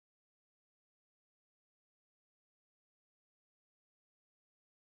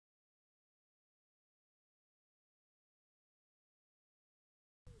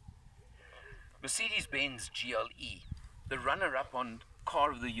Mercedes-Benz GLE, the runner-up on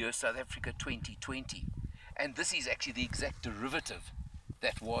Car of the Year South Africa 2020. And this is actually the exact derivative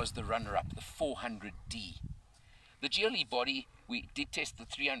that was the runner-up, the 400D. The GLE body, we did test the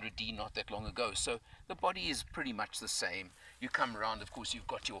 300D not that long ago, so the body is pretty much the same. You come around, of course, you've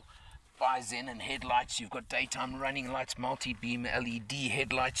got your bi-xenon headlights, you've got daytime running lights, multi-beam LED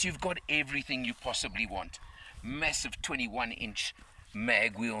headlights, you've got everything you possibly want. Massive 21-inch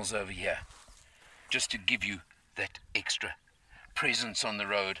mag wheels over here, just to give you that extra presence on the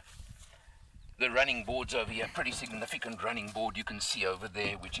road. The running boards over here, pretty significant running board you can see over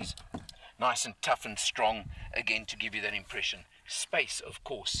there, which is nice and tough and strong, again to give you that impression. Space, of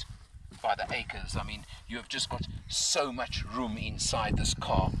course, by the acres. I mean, you have just got so much room inside this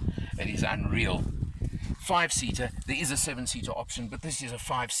car. It is unreal. 5-seater, there is a 7-seater option, but this is a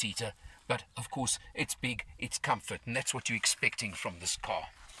 5-seater. But of course, it's big, it's comfort, and that's what you're expecting from this car.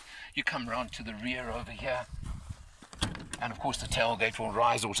 You come around to the rear over here, and of course the tailgate will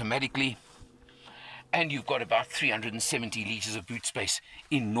rise automatically. And you've got about 370 litres of boot space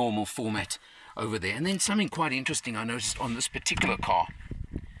in normal format over there. And then something quite interesting I noticed on this particular car.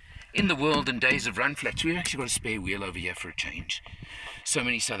 In the world and days of run flats, we've actually got a spare wheel over here for a change. So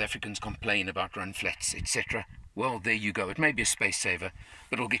many South Africans complain about run flats, etc. Well, there you go. It may be a space saver,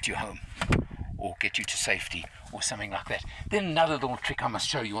 but it'll get you home or get you to safety or something like that. Then another little trick I must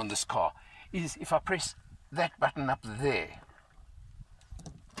show you on this car is if I press that button up there,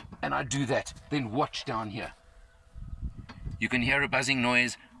 and I do that, then watch down here. You can hear a buzzing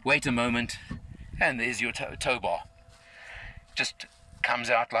noise, wait a moment, and there's your tow bar. Just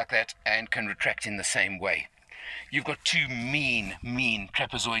comes out like that and can retract in the same way. You've got two mean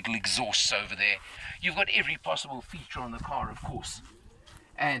trapezoidal exhausts over there. You've got every possible feature on the car, of course.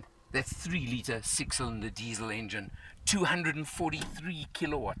 And that 3-litre 6-cylinder diesel engine, 243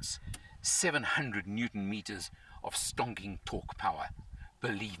 kilowatts, 700 Newton meters of stonking torque power.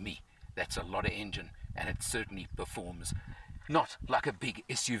 Believe me, that's a lot of engine, and it certainly performs not like a big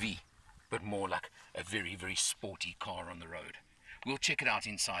SUV, but more like a very, very sporty car on the road. We'll check it out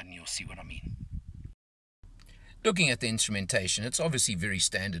inside and you'll see what I mean. Looking at the instrumentation, it's obviously very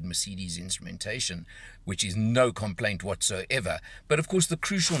standard Mercedes instrumentation, which is no complaint whatsoever. But of course, the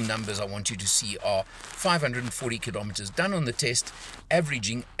crucial numbers I want you to see are 540 kilometers done on the test,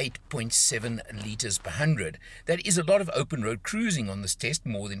 averaging 8.7 liters per 100. That is a lot of open road cruising on this test,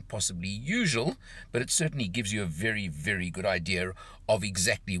 more than possibly usual, but it certainly gives you a very, very good idea of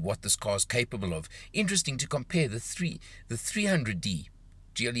exactly what this car is capable of. Interesting to compare the 300D,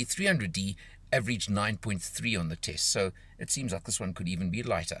 GLE 300D, averaged 9.3 on the test, so it seems like this one could even be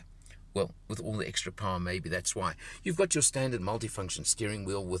lighter. Well, with all the extra power, maybe that's why. You've got your standard multifunction steering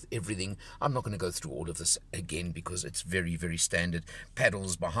wheel with everything. I'm not going to go through all of this again because it's very, very standard.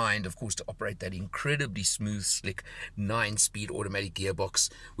 Paddles behind, of course, to operate that incredibly smooth, slick 9-speed automatic gearbox,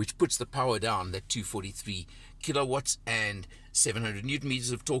 which puts the power down, that 243 kilowatts and 700 Newton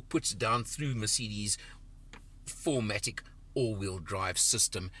meters of torque, puts it down through Mercedes 4Matic all-wheel drive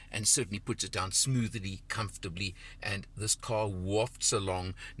system, and certainly puts it down smoothly, comfortably, and this car wafts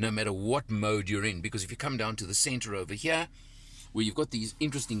along no matter what mode you're in. Because if you come down to the center over here, where you've got these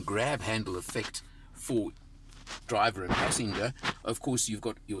interesting grab handle effect for driver and passenger, of course you've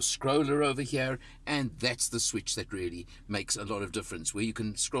got your scroller over here, and that's the switch that really makes a lot of difference, where you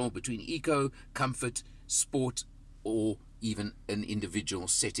can scroll between eco, comfort, sport, or even an individual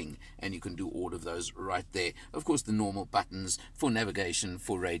setting, and you can do all of those right there. Of course, the normal buttons for navigation,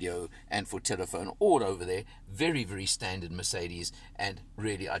 for radio, and for telephone, all over there. Very, very standard Mercedes, and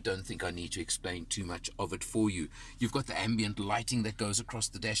really I don't think I need to explain too much of it for you. You've got the ambient lighting that goes across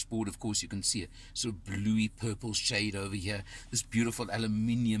the dashboard. Of course, you can see a sort of bluey purple shade over here, this beautiful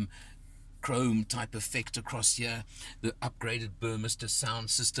aluminium chrome type effect across here, the upgraded Burmester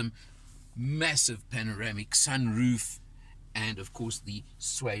sound system, massive panoramic sunroof, and of course the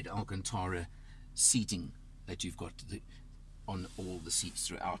suede Alcantara seating that you've got on all the seats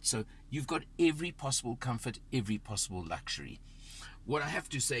throughout. So you've got every possible comfort, every possible luxury. What I have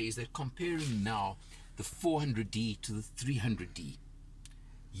to say is that comparing now the 400D to the 300D,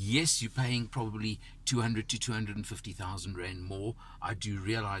 yes, you're paying probably 200 to 250,000 Rand more. I do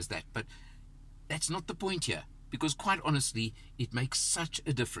realize that, but that's not the point here. Because quite honestly, it makes such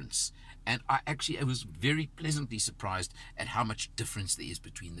a difference. And I was very pleasantly surprised at how much difference there is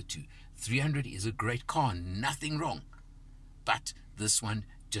between the two. 300 is a great car, nothing wrong. But this one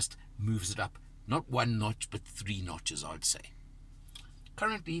just moves it up, not 1 notch, but 3 notches, I'd say.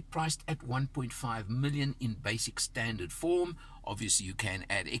 Currently priced at 1.5 million in basic standard form. Obviously, you can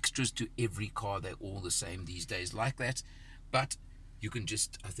add extras to every car. They're all the same these days like that. But you can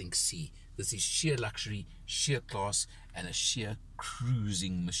just, I think, see This is sheer luxury, sheer class, and a sheer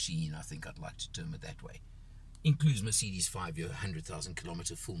cruising machine, I think I'd like to term it that way. Includes Mercedes 5-year, 100,000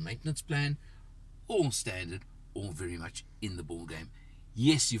 kilometer full maintenance plan, all standard, all very much in the ball game.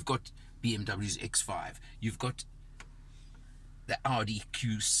 Yes, you've got BMW's X5, you've got the Audi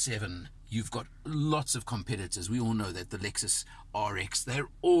Q7, you've got lots of competitors. We all know that the Lexus RX, they're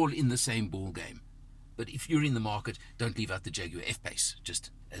all in the same ball game. But if you're in the market, don't leave out the Jaguar F-Pace, just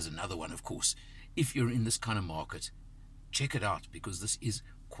as another one, of course. If you're in this kind of market, check it out, because this is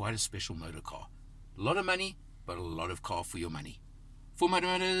quite a special motor car. A lot of money, but a lot of car for your money. For Motor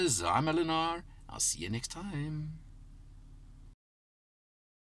Matters, I'm Eleanor. I'll see you next time.